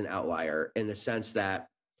an outlier in the sense that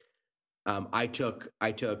I took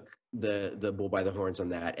the bull by the horns on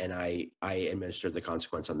that, and I administered the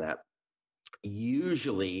consequence on that.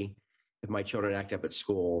 Usually, if my children act up at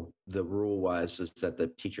school, the rule was that the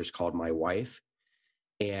teachers called my wife,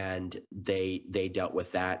 and they dealt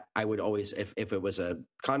with that. I would always, if it was a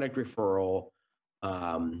conduct referral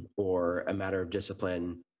or a matter of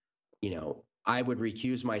discipline, I would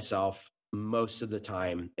recuse myself most of the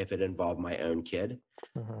time if it involved my own kid.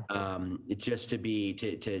 Just to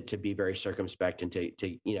be very circumspect and to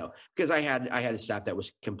because I had a staff that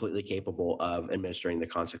was completely capable of administering the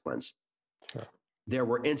consequence. Sure. There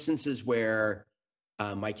were instances where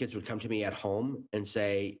my kids would come to me at home and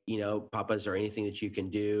say, Papa, is there anything that you can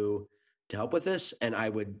do to help with this? And I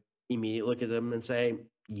would immediately look at them and say,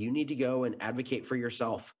 you need to go and advocate for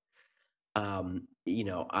yourself.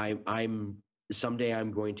 Someday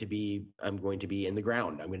I'm going to be in the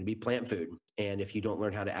ground. I'm going to be plant food. And if you don't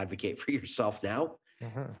learn how to advocate for yourself now,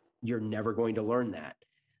 you're never going to learn that.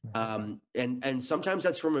 And sometimes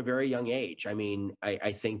that's from a very young age.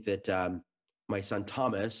 I think that my son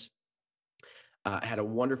Thomas Had a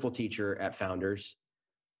wonderful teacher at Founders,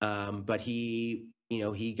 but he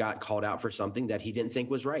got called out for something that he didn't think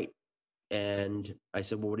was right. And I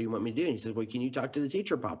said, well, what do you want me to do? And he said, well, can you talk to the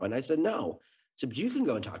teacher, Papa? And I said, no. I said, but you can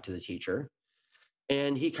go and talk to the teacher.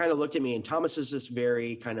 And he kind of looked at me, and Thomas is this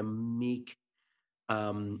very kind of meek,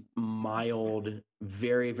 mild,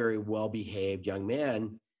 very, very well-behaved young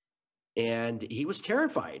man. And he was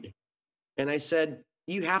terrified. And I said,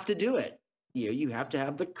 you have to do it. You have to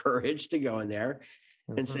have the courage to go in there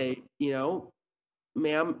and say,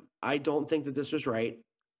 ma'am, I don't think that this was right,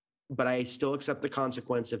 but I still accept the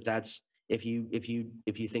consequence if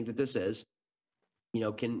you think that this is,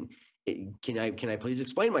 can I please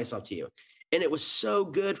explain myself to you? And it was so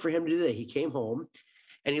good for him to do that. He came home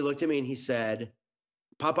and he looked at me and he said,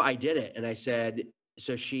 Papa, I did it. And I said,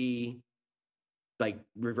 so she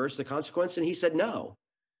reversed the consequence? And he said, no,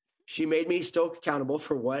 she made me still accountable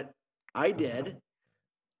for what I did.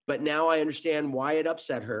 But now I understand why it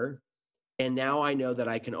upset her. And now I know that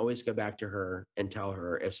I can always go back to her and tell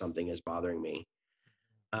her if something is bothering me.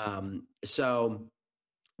 So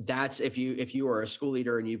that's if you are a school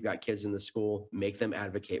leader and you've got kids in the school, make them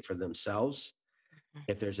advocate for themselves.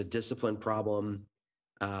 If there's a discipline problem,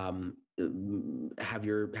 have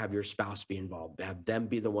your spouse be involved. Have them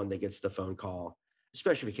be the one that gets the phone call,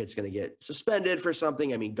 especially if a kid's going to get suspended for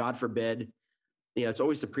something. I mean, God forbid, it's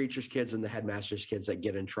always the preacher's kids and the headmaster's kids that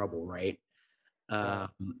get in trouble, right?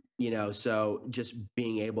 So just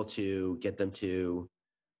being able to get them to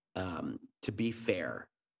be fair.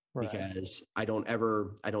 Right. Because I don't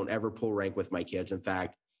ever pull rank with my kids. In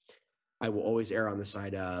fact, I will always err on the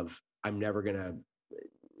side of I'm never going to,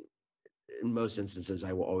 in most instances,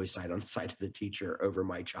 I will always side on the side of the teacher over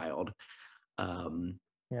my child. And,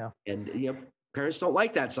 parents don't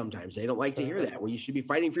like that sometimes. They don't like to hear that. Well, you should be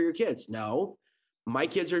fighting for your kids. No, my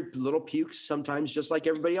kids are little pukes sometimes, just like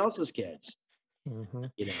everybody else's kids.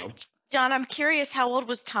 John, I'm curious, how old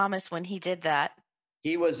was Thomas when he did that?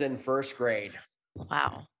 He was in first grade.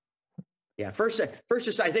 Wow. Yeah, first,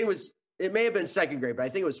 I think it may have been second grade, but I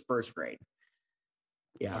think it was first grade.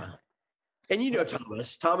 Yeah. And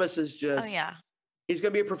Thomas is just, he's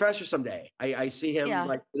going to be a professor someday. I see him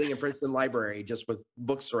sitting in Princeton Library just with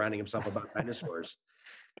books surrounding himself about dinosaurs.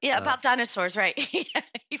 Yeah, about dinosaurs, right?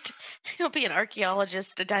 He'll be an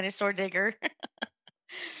archaeologist, a dinosaur digger.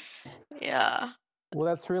 Yeah. Well,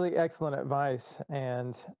 that's really excellent advice.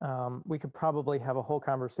 And we could probably have a whole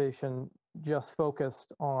conversation just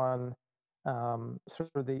focused on sort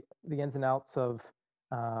of the ins and outs of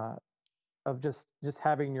just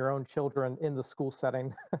having your own children in the school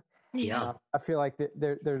setting. Yeah. I feel like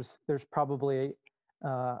there's probably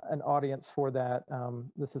an audience for that.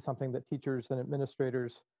 This is something that teachers and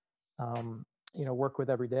administrators, work with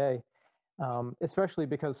every day, especially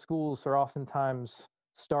because schools are oftentimes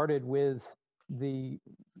started with the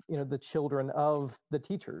children of the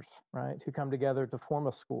teachers, right, who come together to form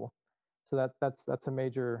a school. So that's a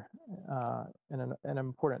major and an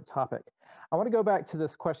important topic. I want to go back to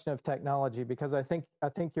this question of technology because I think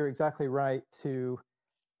you're exactly right to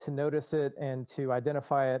notice it and to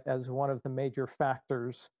identify it as one of the major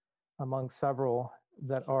factors among several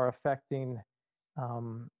that are affecting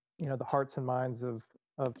the hearts and minds of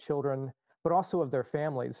children, but also of their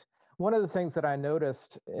families. One of the things that I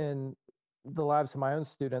noticed in the lives of my own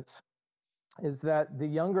students is that the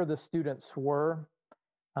younger the students were,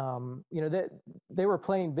 they were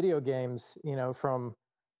playing video games, from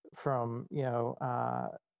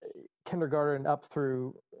kindergarten up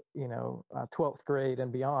through 12th grade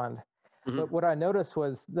and beyond. Mm-hmm. But what I noticed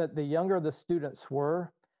was that the younger the students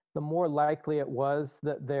were, the more likely it was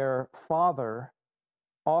that their father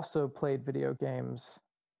also played video games,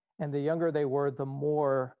 and the younger they were, the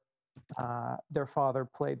more their father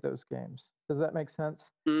played those games. Does that make sense?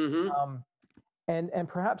 Mm-hmm. And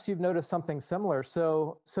perhaps you've noticed something similar.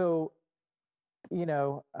 So for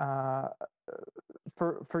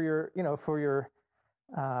your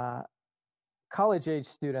college age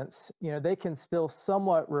students, they can still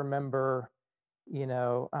somewhat remember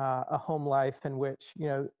a home life in which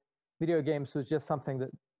video games was just something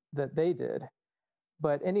that they did.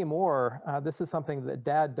 But anymore, this is something that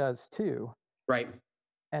dad does too. Right.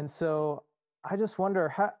 And so I just wonder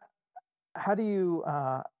how do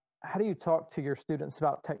you talk to your students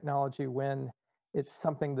about technology when it's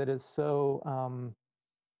something that is so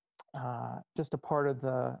just a part of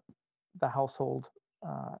the household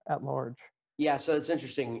at large? Yeah, so it's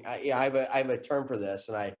interesting. I have a term for this,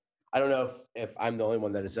 and I don't know if I'm the only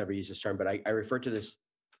one that has ever used this term, but I refer to this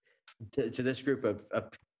to this group of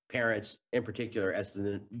parents in particular as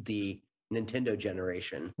the Nintendo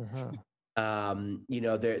generation. Mm-hmm.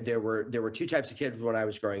 There were two types of kids when I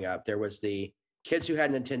was growing up. There was the kids who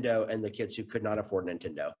had Nintendo and the kids who could not afford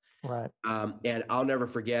Nintendo. Right. And I'll never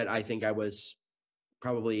forget, I think I was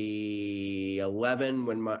probably 11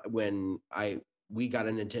 when we got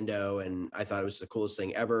a Nintendo, and I thought it was the coolest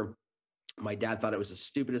thing ever. My dad thought it was the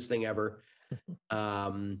stupidest thing ever.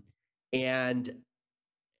 And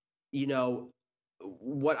you know,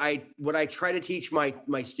 what I try to teach my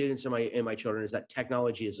students and my children is that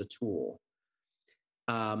technology is a tool.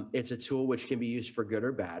 It's a tool which can be used for good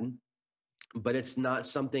or bad, but it's not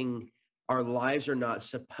something. Our lives are not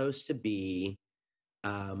supposed to be,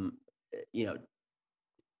 you know,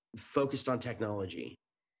 focused on technology.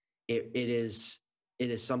 It is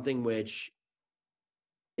something which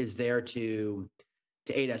is there to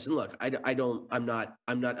aid us. And look, I'm not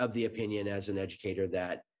of the opinion as an educator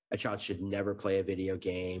that a child should never play a video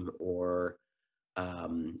game, or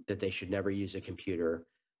that they should never use a computer.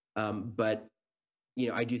 But you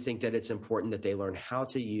know, I do think that it's important that they learn how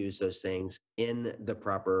to use those things in the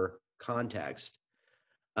proper context.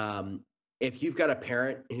 If you've got a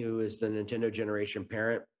parent who is the Nintendo generation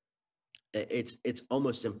parent, it's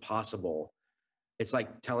almost impossible. It's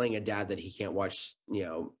like telling a dad that he can't watch, you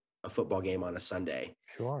know, a football game on a Sunday.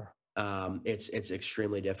 Sure. It's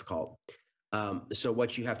extremely difficult. So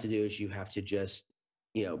what you have to do is you have to just,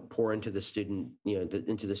 you know, pour into the student, you know,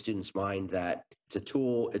 into the student's mind that it's a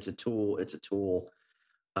tool, it's a tool, it's a tool.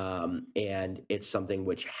 And it's something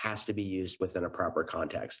which has to be used within a proper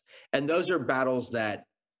context. And those are battles that,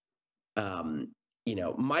 you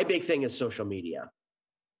know, my big thing is social media.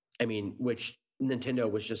 I mean, which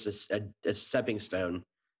Nintendo was just a stepping stone.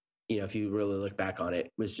 You know, if you really look back on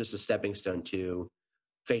it, was just a stepping stone to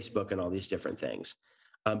Facebook and all these different things,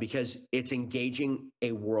 because it's engaging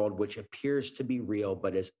a world which appears to be real,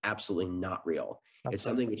 but is absolutely not real. That's It's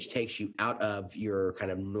something which takes you out of your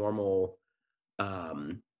kind of normal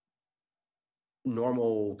kind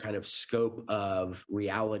of scope of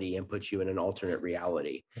reality and puts you in an alternate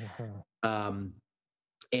reality. And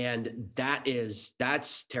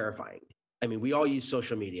that's terrifying. I mean, we all use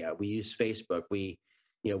social media. We use Facebook. We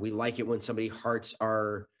like it when somebody hearts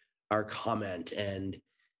our comment, and,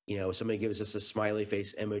 you know, somebody gives us a smiley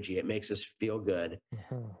face emoji. It makes us feel good.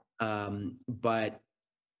 But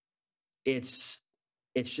it's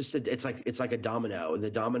like a domino. The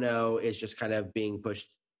domino is just kind of being pushed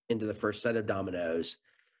into the first set of dominoes.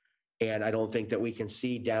 And I don't think that we can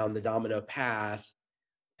see down the domino path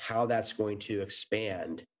how that's going to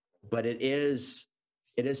expand. But it is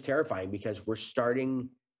terrifying, because we're starting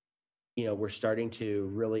to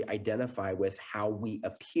really identify with how we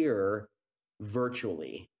appear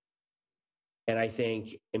virtually. And I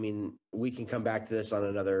think, I mean, we can come back to this on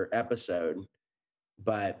another episode,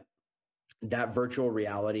 but that virtual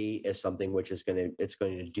reality is something which is going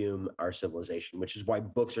to doom our civilization, which is why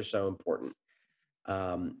books are so important.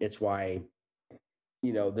 It's why,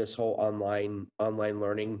 you know, this whole online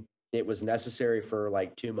learning, it was necessary for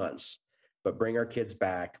like 2 months, but bring our kids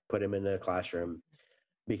back, put them in a classroom,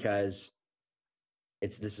 because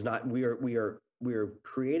we are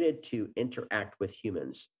created to interact with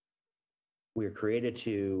humans. We are created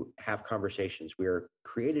to have conversations. We are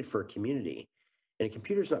created for a community, and a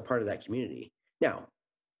computer is not part of that community. Now,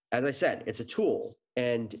 as I said, it's a tool,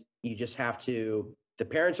 and you just have to, the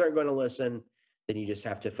parents aren't going to listen, then you just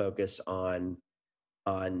have to focus on,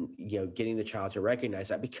 you know, getting the child to recognize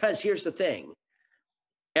that. Because here's the thing,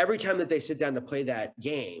 every time that they sit down to play that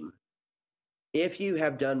game, if you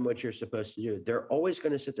have done what you're supposed to do, they're always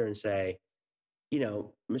going to sit there and say, you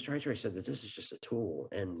know, Mr. Heitzenrater said that this is just a tool,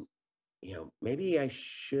 and, you know, maybe I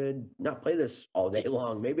should not play this all day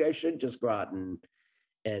long. Maybe I should just go out and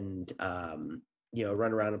you know,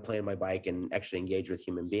 run around and play on my bike and actually engage with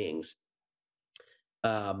human beings.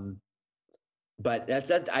 But that's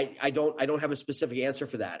that. I don't have a specific answer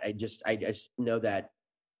for that. I just know that,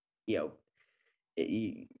 you know,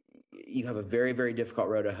 you have a very, very difficult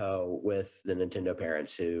road to hoe with the Nintendo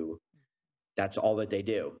parents who, that's all that they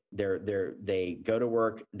do. They go to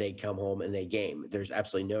work, they come home, and they game. There's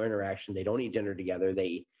absolutely no interaction. They don't eat dinner together.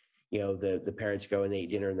 They, you know, the parents go and they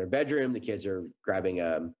eat dinner in their bedroom. The kids are grabbing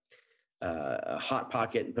a hot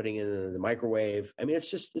pocket and putting it in the microwave. I mean,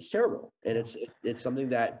 it's terrible. And it's something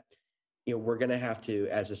that, you know, we're going to have to,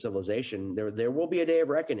 as a civilization, there will be a day of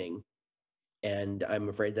reckoning, and I'm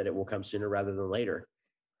afraid that it will come sooner rather than later.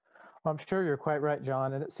 I'm sure you're quite right,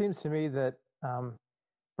 John. And it seems to me that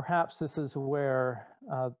perhaps this is where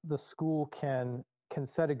the school can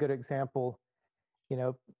set a good example. You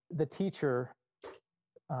know, the teacher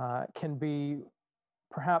can be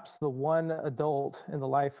perhaps the one adult in the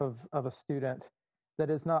life of a student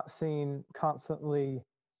that is not seen constantly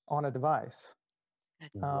on a device.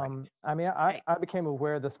 Right. I mean, Right. I became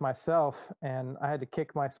aware of this myself, and I had to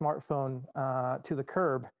kick my smartphone to the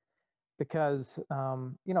curb because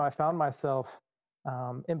I found myself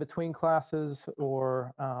in between classes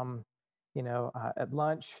or at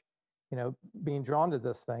lunch, being drawn to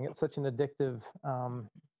this thing. It's such an addictive,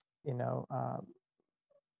 you know, uh,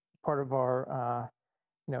 part of our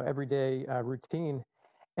everyday routine.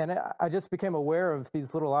 And I just became aware of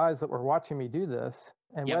these little eyes that were watching me do this,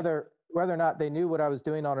 and Yep. whether or not they knew what I was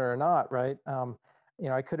doing on it or not, right?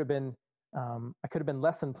 I could have been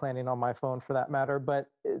lesson planning on my phone for that matter, but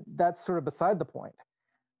that's sort of beside the point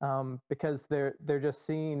because they're just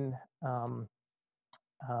seeing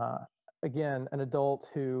uh, again an adult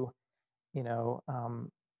who you know um,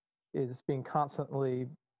 is being constantly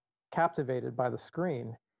captivated by the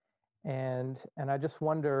screen, and I just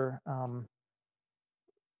wonder.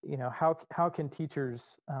 How can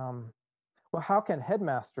teachers how can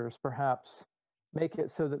headmasters perhaps make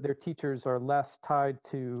it so that their teachers are less tied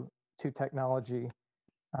to technology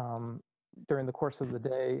um, during the course of the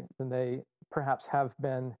day than they perhaps have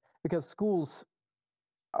been, because schools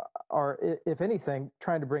are, if anything,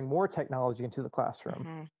 trying to bring more technology into the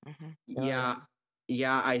classroom. You know what I Yeah. mean?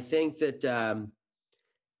 Yeah. I think that, I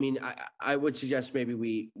mean, I would suggest maybe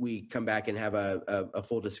we come back and have a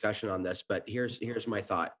full discussion on this, but here's my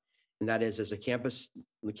thought. And that is, as the campus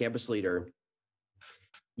leader,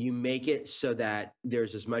 you make it so that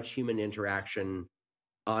there's as much human interaction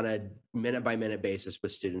on a minute by minute basis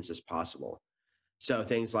with students as possible. So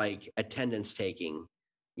things like attendance taking,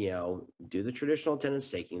 do the traditional attendance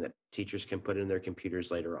taking that teachers can put in their computers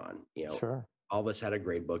later on. Sure. All of us had a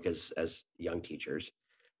grade book as young teachers.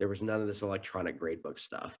 There was none of this electronic grade book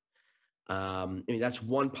stuff. I mean, that's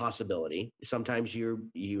one possibility. Sometimes you're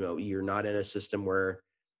not in a system where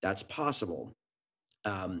that's possible.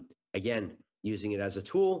 Again, using it as a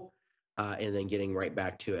tool, and then getting right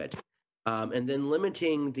back to it, and then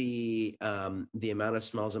limiting the amount of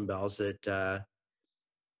smells and bells that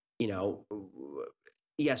you know.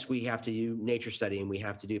 Yes, we have to do nature study and we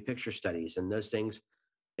have to do picture studies and those things.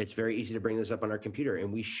 It's very easy to bring those up on our computer,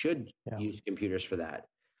 and we should Yeah. use computers for that.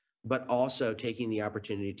 But also taking the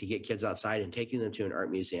opportunity to get kids outside and taking them to an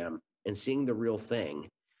art museum and seeing the real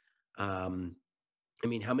thing. Um, I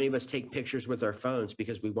mean, how many of us take pictures with our phones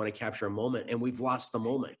because we want to capture a moment and we've lost the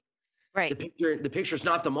moment? Right. The picture's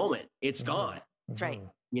not the moment; it's gone. That's right.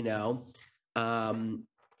 You know,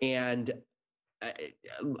 and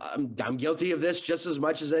I'm guilty of this just as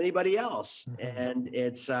much as anybody else. And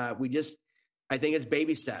it's I think it's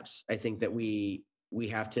baby steps. I think that we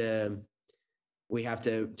have to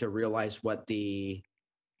realize what the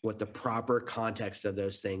proper context of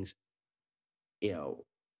those things you know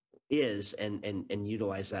is, and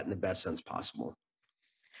utilize that in the best sense possible.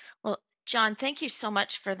 Well, John, thank you so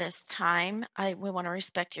much for this time. We want to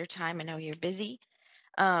respect your time. I know you're busy.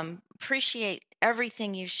 Appreciate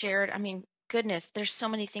everything you shared. I mean, goodness, there's so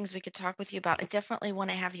many things we could talk with you about. I definitely want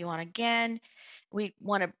to have you on again. I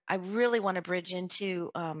really want to bridge into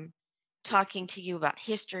talking to you about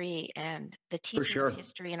history and the For teaching of sure.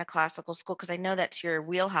 history in a classical school, because I know that's your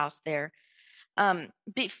wheelhouse there. Um,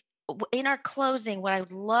 in our closing, what I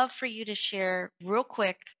would love for you to share real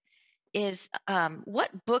quick is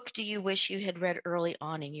what book do you wish you had read early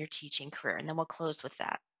on in your teaching career? And then we'll close with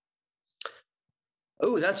that.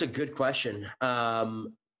 Oh, that's a good question.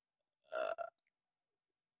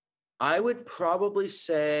 I would probably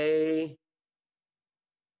say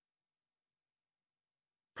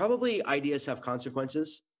probably Ideas Have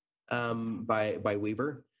Consequences, by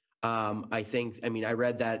Weaver. I mean, I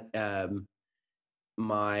read that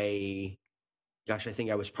my gosh, I think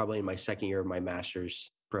I was probably in my second year of my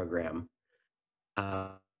master's program.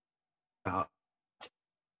 About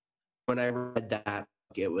when I read that,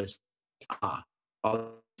 it was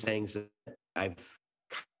all these things that I've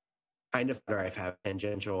I've had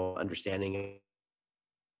tangential understanding.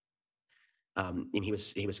 And he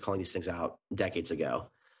was calling these things out decades ago.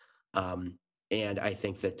 Um, and I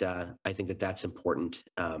think that that's important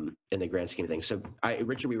in the grand scheme of things. So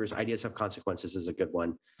Richard Weaver's Ideas Have Consequences is a good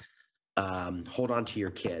one. Hold On to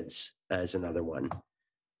Your Kids is another one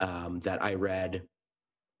that I read.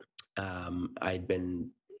 I'd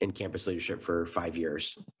been in campus leadership for 5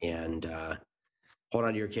 years, and Hold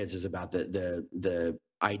On to Your Kids is about the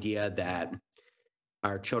idea that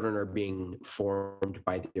our children are being formed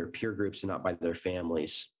by their peer groups and not by their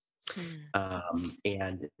families.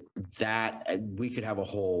 And that we could have a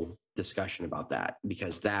whole discussion about that,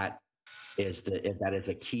 because that is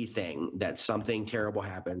a key thing, that something terrible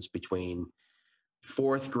happens between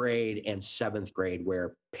fourth grade and seventh grade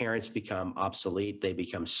where parents become obsolete, they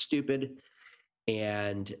become stupid,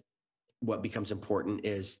 and what becomes important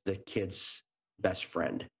is the kid's best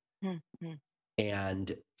friend. Mhm.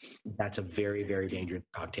 And that's a very, very dangerous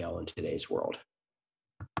cocktail in today's world.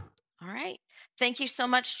 All right. Thank you so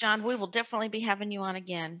much, John. We will definitely be having you on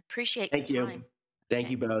again. Appreciate Thank your you. time. Thank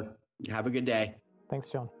you both. Have a good day. Thanks,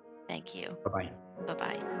 John. Thank you. Bye-bye.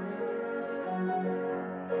 Bye-bye.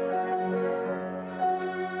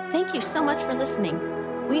 Thank you so much for listening.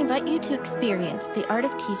 We invite you to experience the art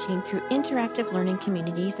of teaching through interactive learning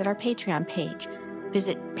communities at our Patreon page.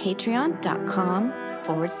 Visit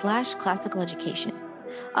patreon.com/classical education.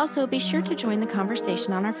 Also, be sure to join the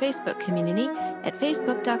conversation on our Facebook community at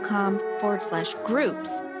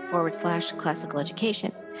facebook.com/groups/classical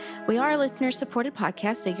education. We are a listener-supported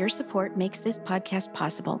podcast, so your support makes this podcast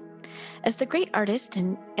possible. As the great artist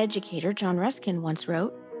and educator John Ruskin once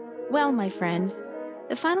wrote, "Well, my friends,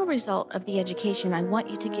 the final result of the education I want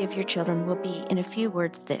you to give your children will be, in a few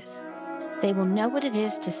words, this. They will know what it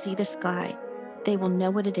is to see the sky. They will know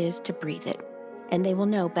what it is to breathe it. And they will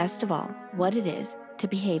know, best of all, what it is to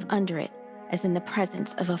behave under it, as in the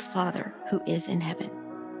presence of a Father who is in heaven."